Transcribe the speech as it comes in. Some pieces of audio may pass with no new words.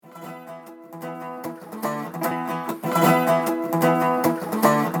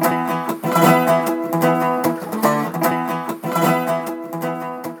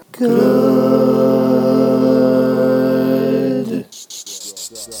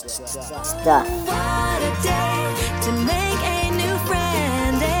Stuff. What a day to make a new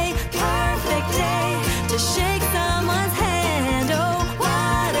friend, a perfect day to shake someone's hand. Oh,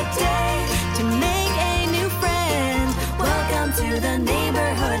 what a day to make a new friend. Welcome to the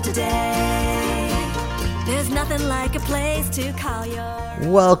neighborhood today. There's nothing like a place to call your...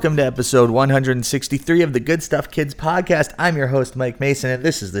 Welcome to episode 163 of the Good Stuff Kids podcast. I'm your host, Mike Mason, and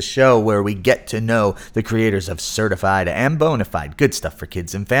this is the show where we get to know the creators of certified and bona fide good stuff for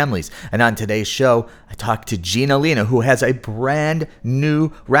kids and families. And on today's show, I talked to Ginalina, who has a brand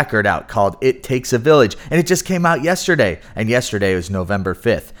new record out called It Takes a Village, and it just came out yesterday. And yesterday was November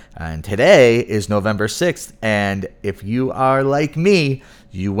 5th, and today is November 6th. And if you are like me,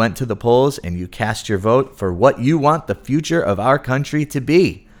 you went to the polls and you cast your vote for what you want the future of our country to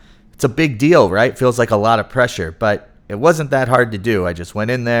be. It's a big deal, right? Feels like a lot of pressure, but it wasn't that hard to do. I just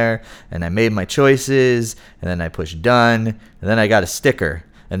went in there and I made my choices, and then I pushed done, and then I got a sticker.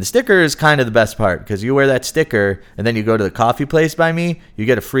 And the sticker is kind of the best part, because you wear that sticker and then you go to the coffee place by me, you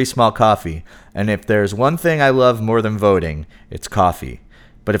get a free small coffee. And if there's one thing I love more than voting, it's coffee.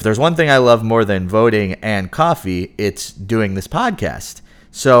 But if there's one thing I love more than voting and coffee, it's doing this podcast.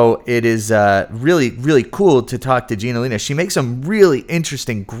 So it is really, really cool to talk to Ginalina. She makes some really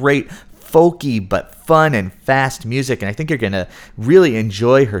interesting, great, folky, but fun and fast music. And I think you're going to really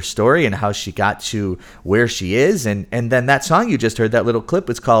enjoy her story and how she got to where she is. And then that song you just heard, that little clip,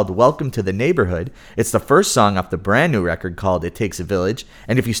 was called Welcome to the Neighborhood. It's the first song off the brand new record called It Takes a Village.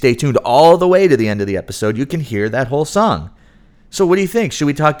 And if you stay tuned all the way to the end of the episode, you can hear that whole song. So what do you think? Should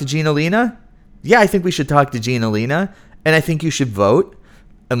we talk to Ginalina? Yeah, I think we should talk to Ginalina. And I think you should vote.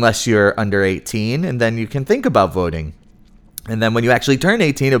 Unless you're under 18, and then you can think about voting. And then when you actually turn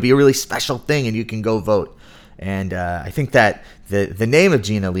 18, it'll be a really special thing, and you can go vote. And I think that the name of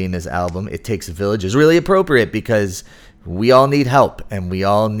Ginalina's album, It Takes a Village, is really appropriate, because we all need help, and we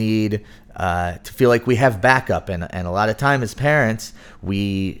all need to feel like we have backup. And a lot of time as parents,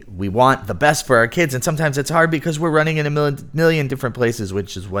 we want the best for our kids, and sometimes it's hard because we're running in a million different places,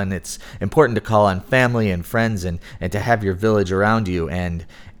 which is when it's important to call on family and friends and to have your village around you. And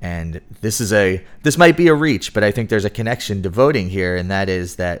this might be a reach, but I think there's a connection to voting here, and that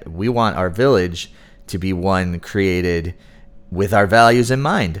is that we want our village to be one created with our values in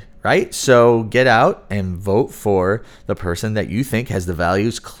mind. Right? So get out and vote for the person that you think has the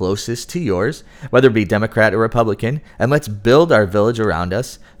values closest to yours, whether it be Democrat or Republican, and let's build our village around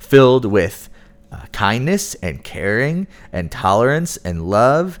us filled with kindness and caring and tolerance and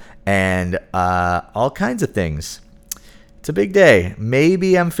love and all kinds of things. It's a big day.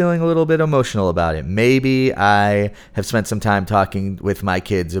 Maybe I'm feeling a little bit emotional about it. Maybe I have spent some time talking with my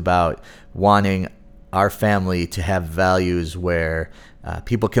kids about wanting our family to have values where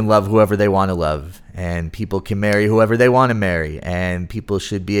people can love whoever they want to love, and people can marry whoever they want to marry, and people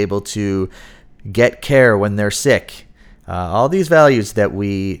should be able to get care when they're sick. All these values that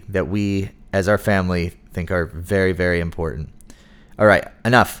we as our family think are very, very important. All right,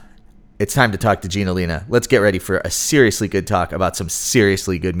 enough. It's time to talk to Ginalina. Let's get ready for a seriously good talk about some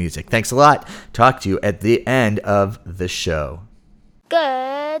seriously good music. Thanks a lot. Talk to you at the end of the show.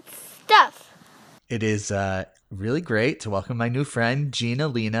 Good stuff. It is really great to welcome my new friend,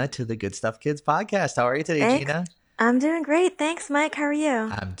 Ginalina, to the Good Stuff Kids podcast. How are you today, Thanks. Gina? I'm doing great. Thanks, Mike. How are you?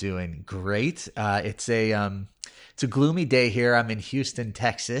 I'm doing great. It's a gloomy day here. I'm in Houston,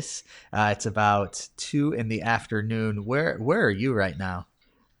 Texas. It's about 2 p.m. Where are you right now?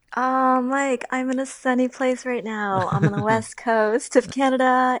 Mike, I'm in a sunny place right now. I'm on the west coast of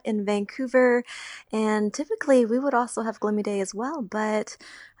Canada in Vancouver, and typically we would also have gloomy day as well, but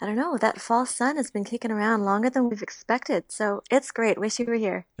I don't know, that fall sun has been kicking around longer than we've expected, so it's great. Wish you were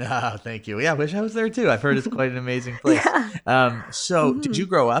here. Oh, thank you. Yeah, I wish I was there too. I've heard it's quite an amazing place. Yeah. Did you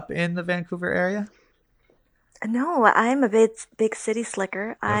grow up in the Vancouver area? No, I'm a big city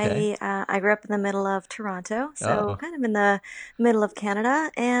slicker. Okay. I grew up in the middle of Toronto, so kind of in the middle of Canada,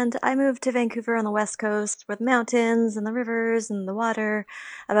 and I moved to Vancouver on the west coast with mountains and the rivers and the water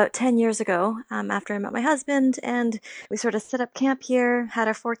about 10 years ago, after I met my husband, and we sort of set up camp here, had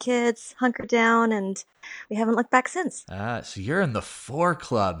our 4 kids, hunkered down, and we haven't looked back since. So you're in the 4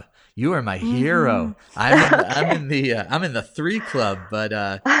 club. You are my hero. I'm in the 3 club, but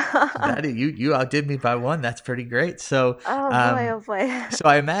you outdid me by 1. That's pretty great. So Oh boy. so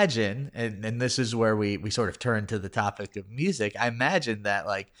I imagine, and this is where we sort of turn to the topic of music. I imagine that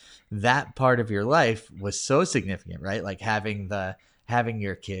like that part of your life was so significant, right? Like having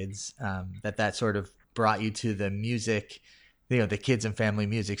your kids, that sort of brought you to the music, the kids and family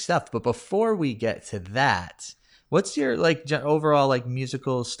music stuff. But before we get to that, what's your like overall like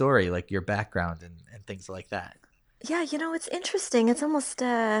musical story, like your background and things like that? Yeah, it's interesting. It's almost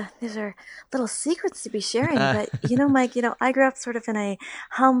these are little secrets to be sharing, but Mike, I grew up sort of in a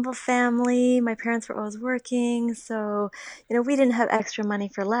humble family. My parents were always working, so we didn't have extra money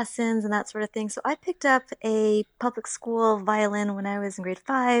for lessons and that sort of thing. So I picked up a public school violin when I was in grade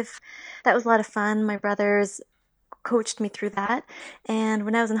 5. That was a lot of fun. My brothers coached me through that. And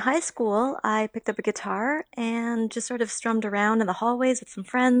when I was in high school, I picked up a guitar and just sort of strummed around in the hallways with some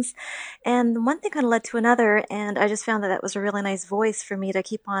friends. And one thing kind of led to another, and I just found that that was a really nice voice for me to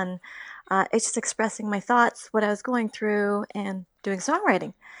keep on it's just expressing my thoughts, what I was going through, and doing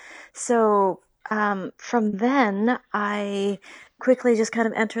songwriting. So from then, I quickly just kind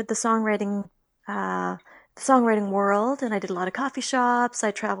of entered the songwriting world, and I did a lot of coffee shops.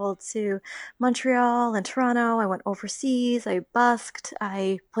 I traveled to Montreal and Toronto. I went overseas. I busked.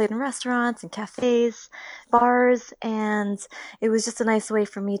 I played in restaurants and cafes, bars, and it was just a nice way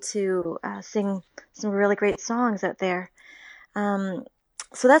for me to sing some really great songs out there. Um,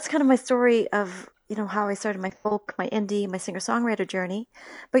 so that's kind of my story of how I started my folk, my indie, my singer-songwriter journey.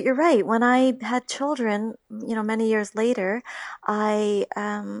 But you're right. When I had children, many years later, I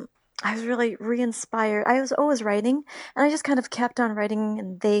um, I was really re-inspired. I was always writing, and I just kind of kept on writing,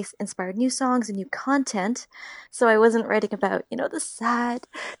 and they inspired new songs and new content. So I wasn't writing about the sad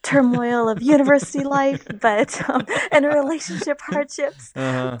turmoil of university life, but and relationship hardships,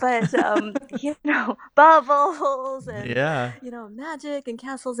 Uh-huh. but bubbles and Yeah. magic and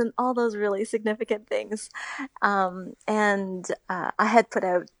castles and all those really significant things. And I had put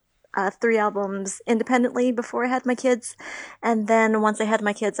out 3 albums independently before I had my kids. And then once I had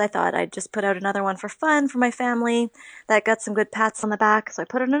my kids, I thought I'd just put out another one for fun for my family. That got some good pats on the back, so I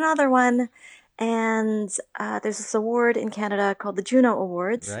put out another one. And there's this award in Canada called the Juno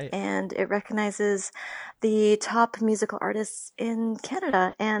Awards, Right. and it recognizes the top musical artists in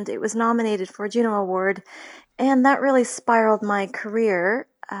Canada. And it was nominated for a Juno Award, and that really spiraled my career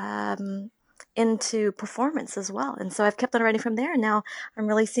into performance as well. And so I've kept on writing from there. And now I'm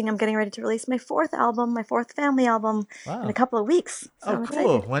getting ready to release my 4th album, my 4th family album in a Wow. couple of weeks. So Oh, I'm cool.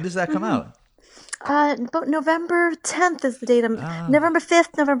 excited. When does that come out? About November 10th is the date. Ah, November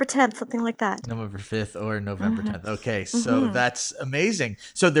 5th, November 10th, something like that. November 5th or November hmm 10th. Okay, so hmm that's amazing.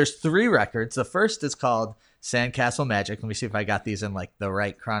 So there's 3 records. The first is called Sandcastle Magic. Let me see if I got these in like the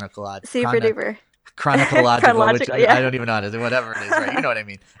right Super duper. chronological, which Chronological, I yeah. don't even know how to do, whatever it is, right? You know what I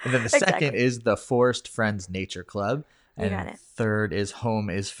mean. And then the second Exactly. is the Forest Friends Nature Club. You And got it. third is Home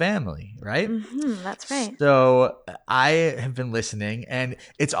is Family, right? That's right. So I have been listening, and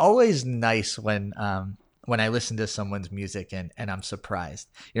it's always nice when I listen to someone's music and I'm surprised,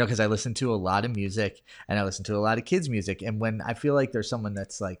 because I listen to a lot of music and I listen to a lot of kids' music, and when I feel like there's someone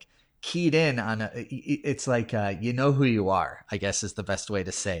that's like keyed in on it's like you know who you are, I guess is the best way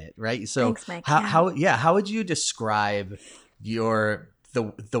to say it, right? So Thanks, Mike. how would you describe your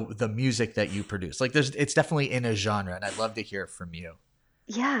the music that you produce? Like it's definitely in a genre, and I'd love to hear from you.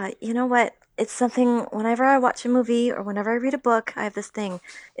 Yeah, you know what? It's something, whenever I watch a movie or whenever I read a book, I have this thing.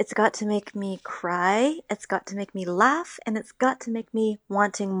 It's got to make me cry, it's got to make me laugh, and it's got to make me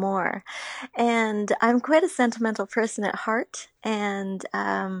wanting more. And I'm quite a sentimental person at heart, and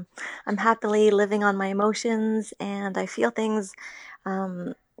I'm happily living on my emotions, and I feel things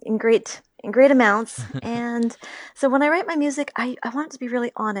in great amounts. And so when I write my music, I want it to be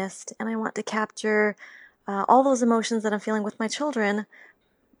really honest, and I want to capture all those emotions that I'm feeling with my children.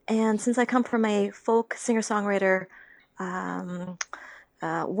 And since I come from a folk singer-songwriter um,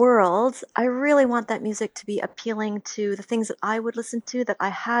 world, I really want that music to be appealing to the things that I would listen to, that I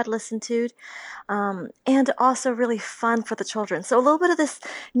had listened to, and also really fun for the children. So a little bit of this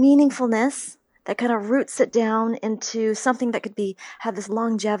meaningfulness that kind of roots it down into something that could have this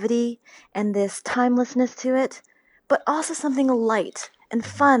longevity and this timelessness to it, but also something light and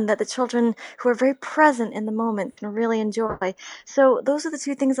fun that the children who are very present in the moment can really enjoy. So those are the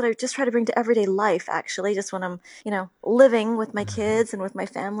 2 things that I just try to bring to everyday life, actually, just when I'm, living with my kids and with my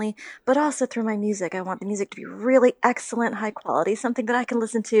family, but also through my music. I want the music to be really excellent, high quality, something that I can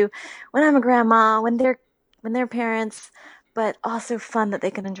listen to when I'm a grandma, when they're parents, but also fun that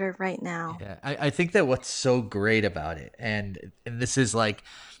they can enjoy right now. Yeah, I think that what's so great about it, and this is like,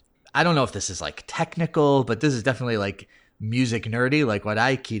 I don't know if this is like technical, but this is definitely like music nerdy, like what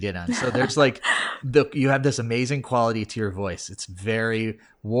I keyed in on. So there's like you have this amazing quality to your voice. It's very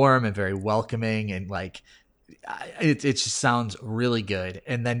warm and very welcoming, and like it just sounds really good.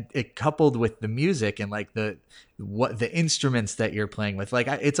 And then it coupled with the music and like the instruments that you're playing with, like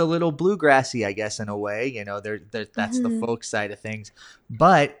it's a little bluegrassy, I guess, in a way, that's the hmm folk side of things,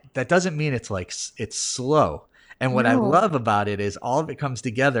 but that doesn't mean it's like it's slow. And what I No. love about it is all of it comes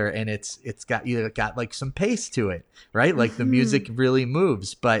together, and it's got like some pace to it, right? Like the music really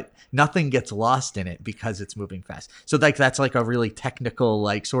moves, but nothing gets lost in it because it's moving fast. So like that's like a really technical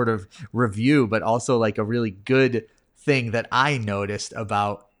like sort of review, but also like a really good thing that I noticed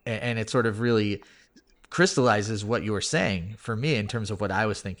about, and it sort of really crystallizes what you were saying for me in terms of what I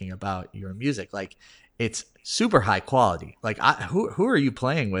was thinking about your music. Like it's super high quality. Like who are you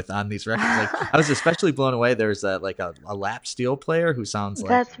playing with on these records? Like I was especially blown away. There's a lap steel player who sounds like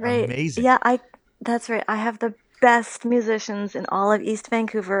That's right. amazing. Yeah, that's right. I have the best musicians in all of East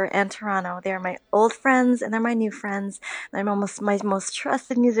Vancouver and Toronto. They're my old friends and they're my new friends. They're almost my most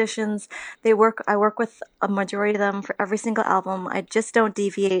trusted musicians. I work with a majority of them for every single album. I just don't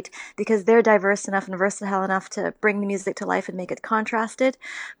deviate because they're diverse enough and versatile enough to bring the music to life and make it contrasted.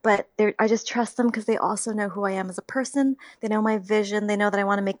 But I just trust them because they also know who I am as a person. They know my vision. They know that I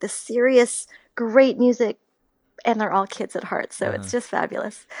want to make this serious, great music, and they're all kids at heart, so it's just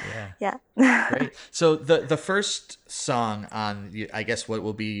fabulous. Yeah. Great. So the first song on, I guess, what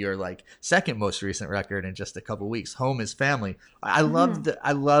will be your like second most recent record in just a couple weeks, "Home is Family." I loved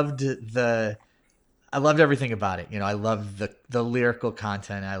everything about it. You know, I loved the lyrical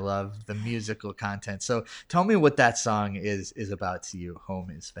content. I love the musical content. So tell me what that song is about to you. "Home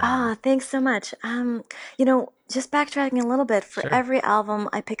is Family." Thanks so much. Just backtracking a little bit, for Sure. every album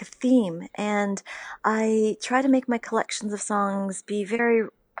I pick a theme, and I try to make my collections of songs be very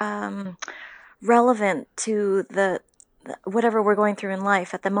relevant to the whatever we're going through in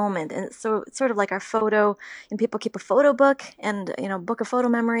life at the moment. And so it's sort of like our photo, and people keep a photo book and, book of photo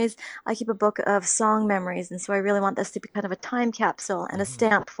memories. I keep a book of song memories. And so I really want this to be kind of a time capsule and a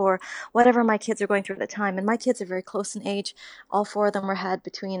stamp for whatever my kids are going through at the time. And my kids are very close in age. All four of them were had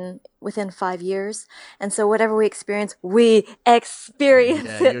within 5 years. And so whatever we experience, we experience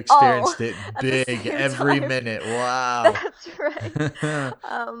Yeah, it you experienced all it at the big same every time. minute. Wow. That's right.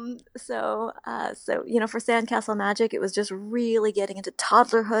 For Sandcastle Magic, it was just really getting into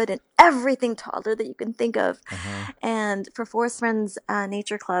toddlerhood and everything toddler that you can think of. And for Forest Friends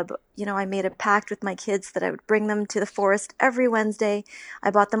Nature Club, I made a pact with my kids that I would bring them to the forest every Wednesday.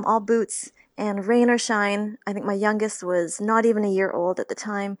 I bought them all boots. And rain or shine, I think my youngest was not even a year old at the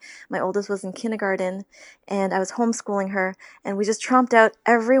time. My oldest was in kindergarten, and I was homeschooling her. And we just tromped out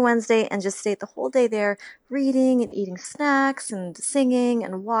every Wednesday and just stayed the whole day there, reading and eating snacks and singing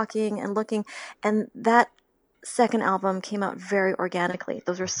and walking and looking. And that second album came out very organically.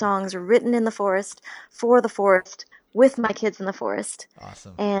 Those were songs written in the forest, for the forest, with my kids in the forest.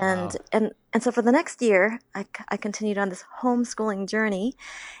 Awesome. And Wow. and so for the next year, I continued on this homeschooling journey.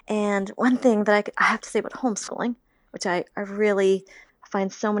 And one thing that I have to say about homeschooling, which I really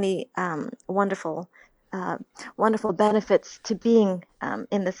find so many wonderful benefits to being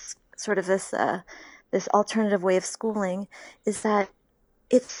in this sort of this alternative way of schooling, is that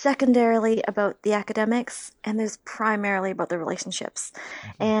it's secondarily about the academics and there's primarily about the relationships.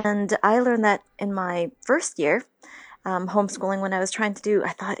 And I learned that in my first year homeschooling, when I was trying to I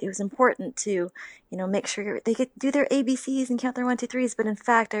thought it was important to, make sure they could do their ABCs and count their 1, 2, 3s. But in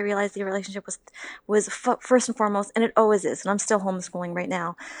fact, I realized the relationship was first and foremost, and it always is. And I'm still homeschooling right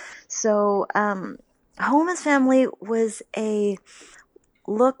now. So, Home as Family was a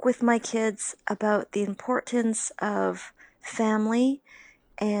look with my kids about the importance of family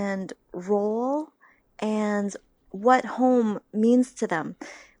and role and what home means to them,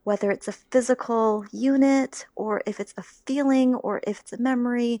 whether it's a physical unit or if it's a feeling or if it's a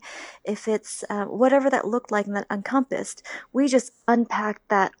memory, if it's whatever that looked like and that encompassed. We just unpacked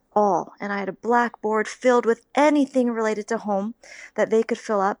that all. And I had a blackboard filled with anything related to home that they could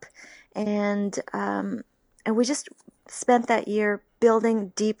fill up. And we just spent that year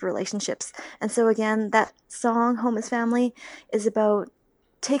building deep relationships. And so again, that song, Home is Family, is about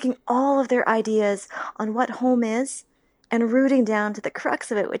taking all of their ideas on what home is and rooting down to the crux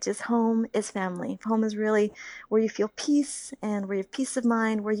of it, which is home is family. Home is really where you feel peace and where you have peace of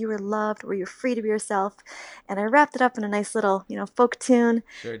mind, where you are loved, where you're free to be yourself. And I wrapped it up in a nice little, folk tune.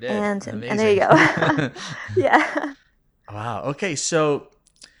 Sure did. And Amazing. and there you go. Yeah. Wow. Okay. So,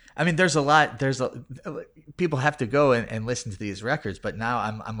 I mean, people have to go and listen to these records, but now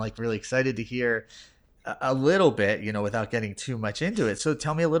I'm like really excited to hear a little bit, without getting too much into it. So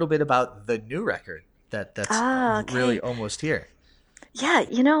tell me a little bit about the new record that's Okay. really almost here. Yeah,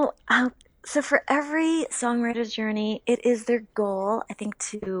 So for every songwriter's journey, it is their goal, I think,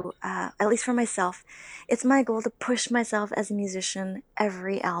 to, at least for myself, it's my goal to push myself as a musician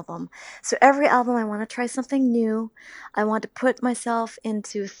every album. So every album, I want to try something new. I want to put myself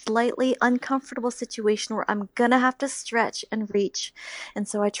into a slightly uncomfortable situation where I'm gonna have to stretch and reach. And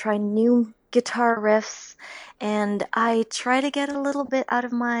so I try new guitar riffs, and I try to get a little bit out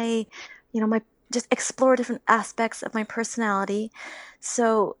of my, my just explore different aspects of my personality.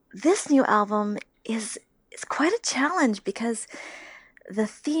 So this new album is quite a challenge because the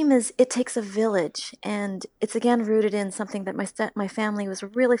theme is it takes a village, and it's again rooted in something that my family was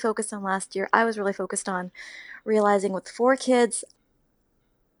really focused on last year. I was really focused on realizing with 4 kids,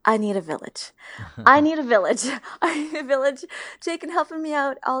 I need a village. I need a village. I need a village taking helping me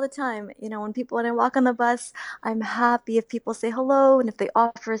out all the time. When I walk on the bus, I'm happy if people say hello and if they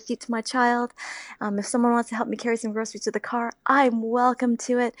offer a seat to my child. If someone wants to help me carry some groceries to the car, I'm welcome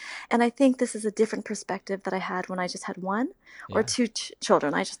to it. And I think this is a different perspective that I had when I just had one or two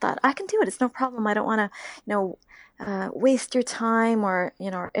children. I just thought I can do it. It's no problem. I don't want to, waste your time or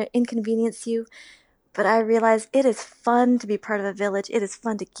inconvenience you. But I realize it is fun to be part of a village. It is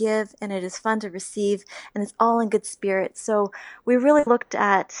fun to give, and it is fun to receive, and it's all in good spirit. So we really looked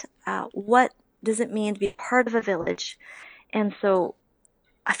at what does it mean to be part of a village. And so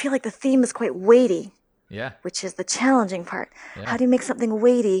I feel like the theme is quite weighty, which is the challenging part. Yeah. How do you make something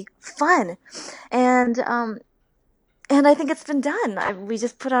weighty fun? And I think it's been done. We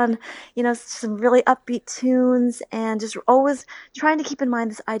just put on, some really upbeat tunes, and just always trying to keep in mind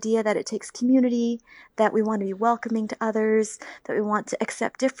this idea that it takes community, that we want to be welcoming to others, that we want to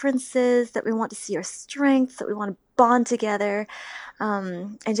accept differences, that we want to see our strengths, that we want to bond together,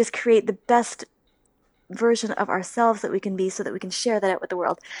 and just create the best version of ourselves that we can be so that we can share that out with the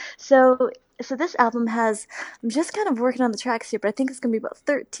world. So this album I'm just kind of working on the tracks here, but I think it's going to be about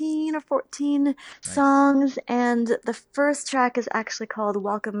 13 or 14 songs. And the first track is actually called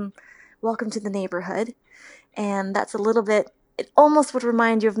Welcome to the Neighborhood. And that's a little bit, it almost would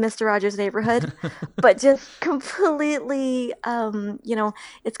remind you of Mr. Rogers' Neighborhood, but just completely,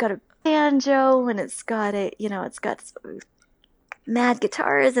 it's got a banjo, and it's got it's got mad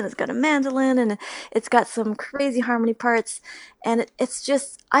guitars, and it's got a mandolin, and it's got some crazy harmony parts, and it's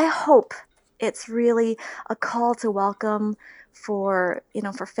just, I hope it's really a call to welcome for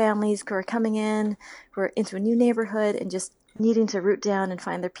families who are coming in, who are into a new neighborhood and just needing to root down and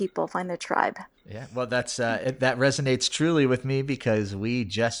find their people, find their tribe. Yeah, well, that's that resonates truly with me because we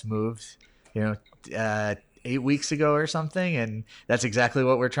just moved, 8 weeks ago or something, and that's exactly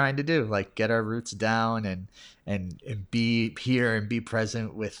what we're trying to do, like get our roots down and be here and be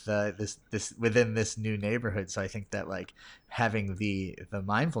present with this within this new neighborhood. So I think that like having the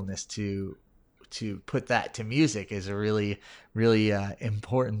mindfulness to put that to music is a really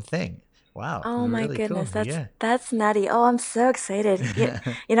important thing. Wow. Oh my really goodness, cool. that's nutty. Oh, I'm so excited.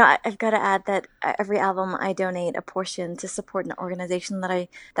 I've got to add that every album I donate a portion to support an organization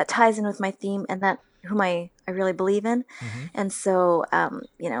that ties in with my theme and that whom I really believe in. Mm-hmm. And so,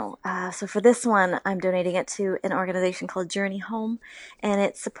 so for this one, I'm donating it to an organization called Journey Home, and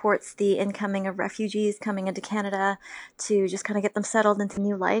it supports the incoming of refugees coming into Canada to just kind of get them settled into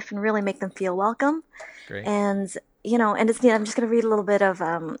new life and really make them feel welcome. Great. And and it's neat. I'm just going to read a little bit of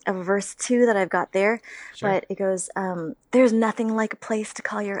verse 2 that I've got there. Sure. But it goes, there's nothing like a place to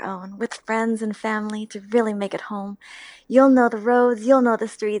call your own, with friends and family to really make it home. You'll know the roads, you'll know the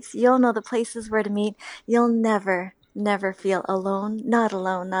streets, you'll know the places where to meet. You'll never feel alone, not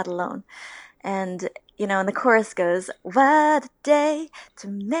alone, not alone. And, and the chorus goes, what a day to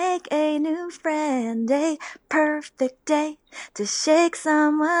make a new friend, a perfect day to shake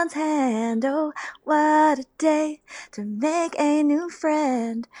someone's hand. Oh, what a day to make a new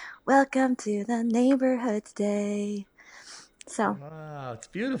friend. Welcome to the neighborhood today. So. Wow, it's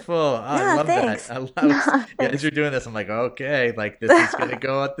beautiful. Oh, yeah, I love thanks. that. As you're doing this, I'm like, okay, like this is gonna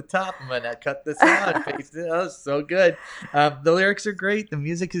go at the top. I'm gonna cut this out and paste it. Oh, so good. The lyrics are great. The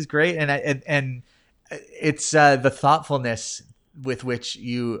music is great, and it's the thoughtfulness with which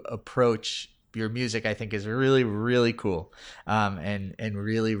you approach your music, I think, is really cool. And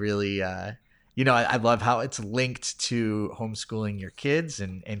really. I love how it's linked to homeschooling your kids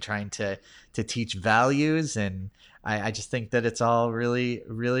and trying to teach values. And I just think that it's all really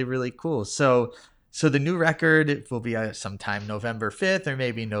cool. So the new record will be sometime November 5th or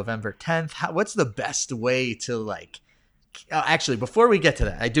maybe November 10th. What's the best way to actually, before we get to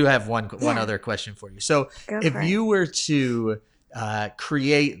that, I do have one other question for you. So if you were to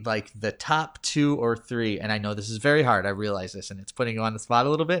create like the top 2 or 3, and I know this is very hard, I realize this, and it's putting you on the spot a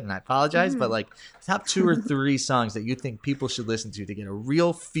little bit, and I apologize, but like top 2 or 3 songs that you think people should listen to get a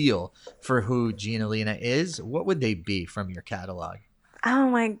real feel for who Ginalina is, what would they be from your catalog? Oh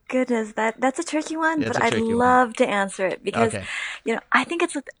my goodness, that's a tricky one, Yeah, it's but a I'd tricky one. love to answer it because, Okay. I think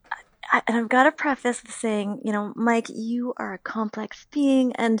and I've got to preface with saying, Mike, you are a complex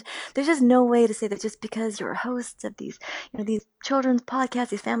being, and there's just no way to say that just because you're a host of these, these children's podcasts,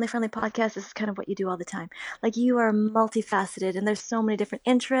 these family-friendly podcasts, this is kind of what you do all the time. Like, you are multifaceted, and there's so many different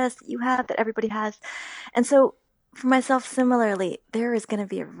interests that you have that everybody has. And so, for myself, similarly, there is going to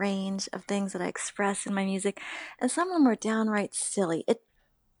be a range of things that I express in my music, and some of them are downright silly. It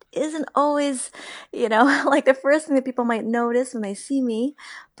isn't always, like the first thing that people might notice when they see me,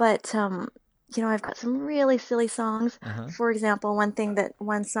 but I've got some really silly songs. For example,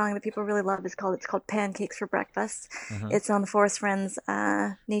 one song that people really love it's called Pancakes for Breakfast. It's on the Forest Friends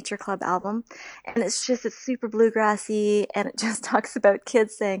Nature Club album, and it's super bluegrassy, and it just talks about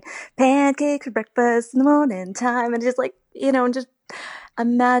kids saying pancakes for breakfast in the morning time, and just like, and just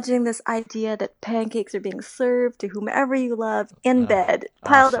imagining this idea that pancakes are being served to whomever you love in bed,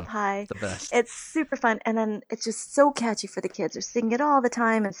 piled Awesome. up high. The best. It's super fun. And then it's just so catchy for the kids. They're singing it all the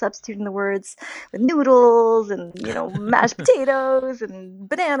time and substituting the words with noodles and, mashed potatoes and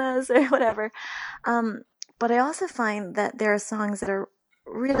bananas or whatever. But I also find that there are songs that are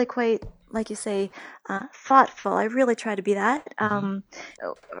really quite, like you say, thoughtful. I really try to be that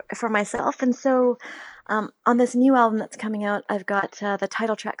for myself. And so on this new album that's coming out, I've got the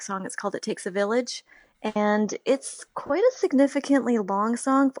title track song. It's called It Takes a Village. And it's quite a significantly long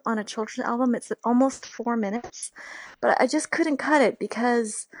song on a children's album. It's almost 4 minutes. But I just couldn't cut it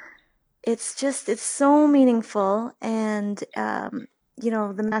because it's so meaningful. And,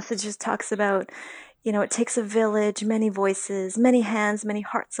 the message just talks about, it takes a village, many voices, many hands, many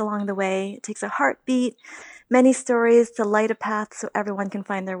hearts along the way. It takes a heartbeat, many stories to light a path so everyone can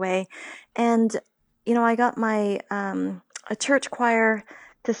find their way. And, I got my a church choir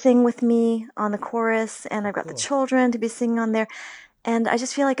to sing with me on the chorus, and I've got the children to be singing on there. And I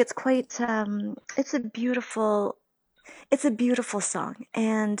just feel like it's quite, it's a beautiful song,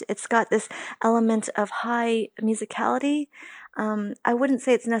 and it's got this element of high musicality. I wouldn't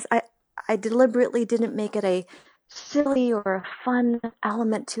say I deliberately didn't make it a silly or a fun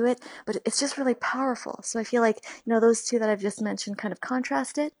element to it, but it's just really powerful. So I feel like, those two that I've just mentioned kind of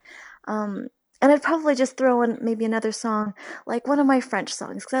contrast it. And I'd probably just throw in maybe another song, like one of my French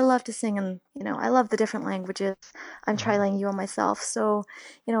songs, because I love to sing in, I love the different languages. I'm trilingual myself. So,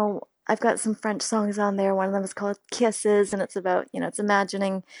 I've got some French songs on there. One of them is called Kisses, and it's about, it's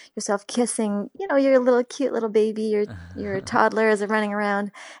imagining yourself kissing, your little cute little baby, your toddler as they're running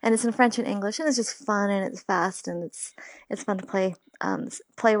around. And it's in French and English, and it's just fun, and it's fast, and it's fun to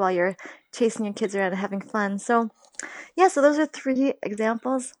play while you're chasing your kids around and having fun. So, yeah, so those are 3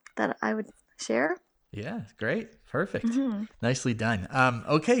 examples that I would share. Yeah, great. Perfect. Nicely done.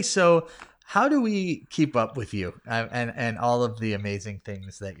 Okay, so how do we keep up with you and all of the amazing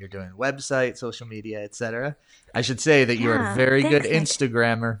things that you're doing? Website, social media, etc. I should say that you're a very good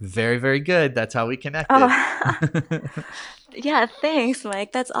Instagrammer. Very, very good. That's how we connected. Oh. Yeah, thanks,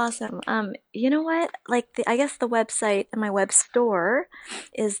 Mike. That's awesome. You know what? Like, I guess the website and my web store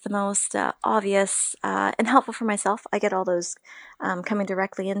is the most obvious and helpful for myself. I get all those coming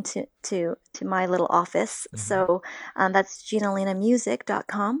directly into my little office. So that's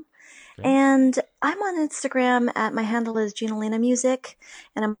GinalinaMusic.com. Okay. And I'm on Instagram my handle is Ginalina Music,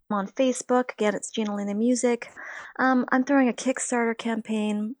 and I'm on Facebook. Again, it's Ginalina Music. I'm throwing a Kickstarter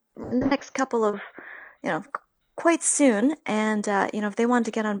campaign in the next couple of, quite soon. And, if they want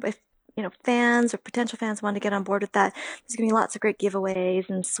to get on, if, fans or potential fans want to get on board with that, there's going to be lots of great giveaways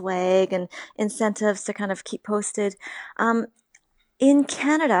and swag and incentives to kind of keep posted. In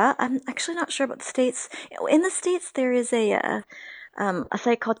Canada, I'm actually not sure about the States. In the States, there is a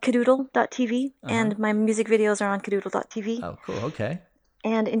site called Kadoodle.tv, and my music videos are on Kadoodle.tv. Oh, cool. Okay.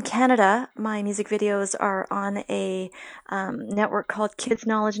 And in Canada, my music videos are on a network called Kids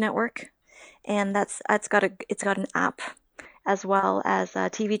Knowledge Network, and it's got an app as well as a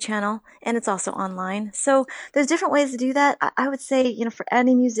TV channel, and it's also online. So there's different ways to do that. I would say, for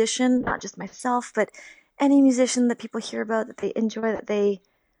any musician, not just myself, but any musician that people hear about, that they enjoy, that they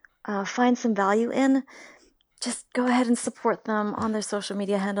find some value in, just go ahead and support them on their social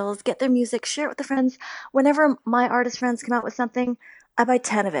media handles. Get their music, share it with their friends. Whenever my artist friends come out with something, I buy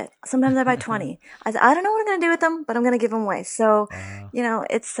 10 of it. Sometimes I buy 20. I don't know what I'm going to do with them, but I'm going to give them away. So,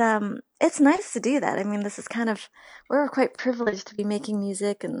 it's nice to do that. I mean, this is we're quite privileged to be making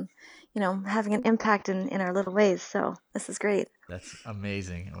music and, having an impact in our little ways. So this is great. That's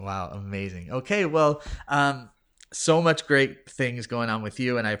amazing. Wow. Amazing. Okay. Well, so much great things going on with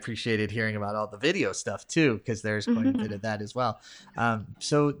you, and I appreciated hearing about all the video stuff too, because there's quite a bit of that as well.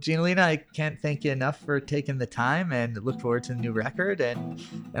 So Ginalina, I can't thank you enough for taking the time, and look forward to the new record,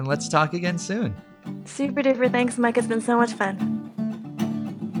 and let's talk again soon. Super duper. Thanks, Mike. It's been so much fun.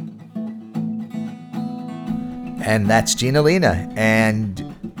 And that's Ginalina, and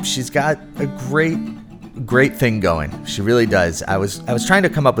she's got a great thing going. She really does. I was trying to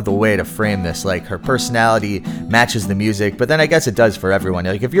come up with a way to frame this, like her personality matches the music, but then I guess it does for everyone.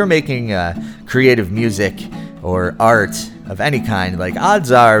 Like if you're making creative music or art of any kind, like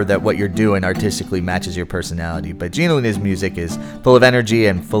odds are that what you're doing artistically matches your personality. But Ginalina's music is full of energy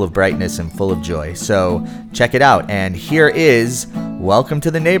and full of brightness and full of joy. So check it out. And here is Welcome to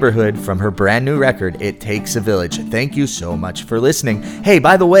the Neighborhood from her brand new record, It Takes a Village. Thank you so much for listening. Hey,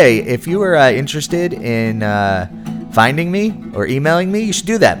 by the way, if you are interested in finding me or emailing me, you should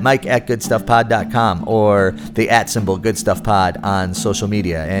do that. Mike@goodstuffpod.com or the @goodstuffpod on social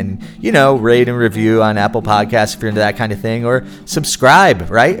media. And, rate and review on Apple Podcasts if you're into that kind of thing, or subscribe,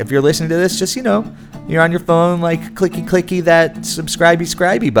 right? If you're listening to this, just, you're on your phone, like clicky that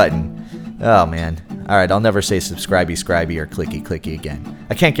subscribey button. Oh, man. All right, I'll never say subscribey or clicky again.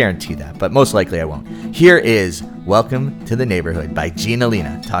 I can't guarantee that, but most likely I won't. Here is Welcome to the Neighborhood by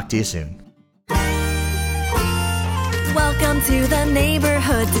Ginalina. Talk to you soon. Welcome to the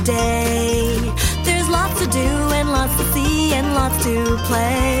neighborhood today. There's lots to do and lots to see and lots to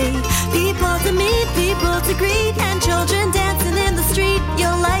play. People to meet, people to greet, and children dancing in the street.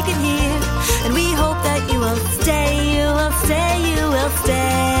 You'll like it here, and we hope that you will stay, you will stay, you will stay.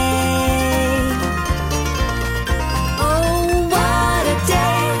 Oh, what a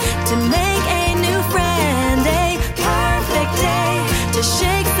day to make a new friend, a perfect day to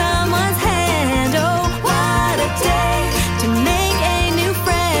shake someone's hand. Oh, what a day to make a new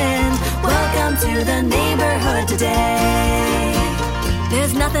friend. Welcome to the neighborhood today.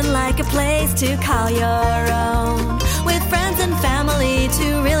 There's nothing like a place to call your own, with friends and family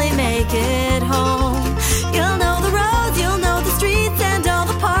to really make it home. You'll know the roads, you'll know the streets, and all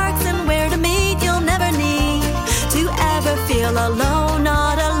the parks and where to meet. You'll never need to ever feel alone,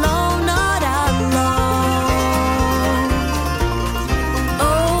 not alone, not alone.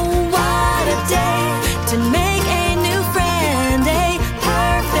 Oh, what a day to make a new friend, a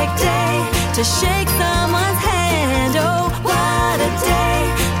perfect day to shake someone's hand. Oh, what a day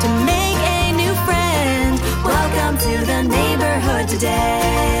to make a new friend. Welcome to the neighborhood today.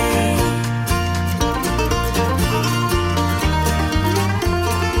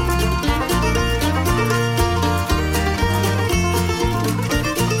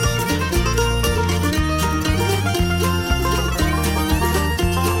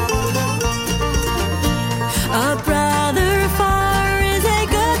 A brother far is a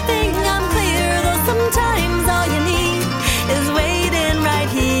good thing, I'm clear, though sometimes all you need is waiting right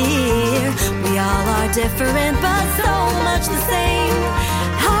here. We all are different, but so much the same.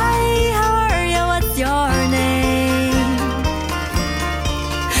 Hi, how are you? What's your name?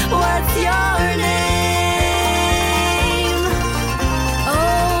 What's your name?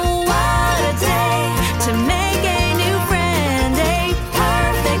 Oh, what a day to make a new friend, a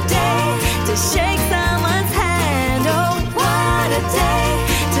perfect day to shake someone's hand. Oh, what a day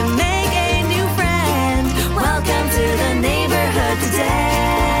to make a new friend. Welcome to the neighborhood today.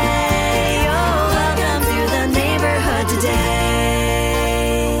 Oh, welcome to the neighborhood today.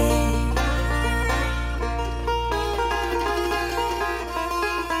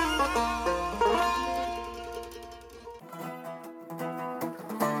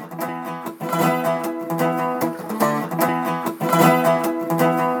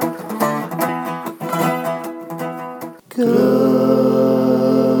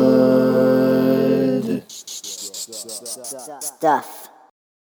 Stuff.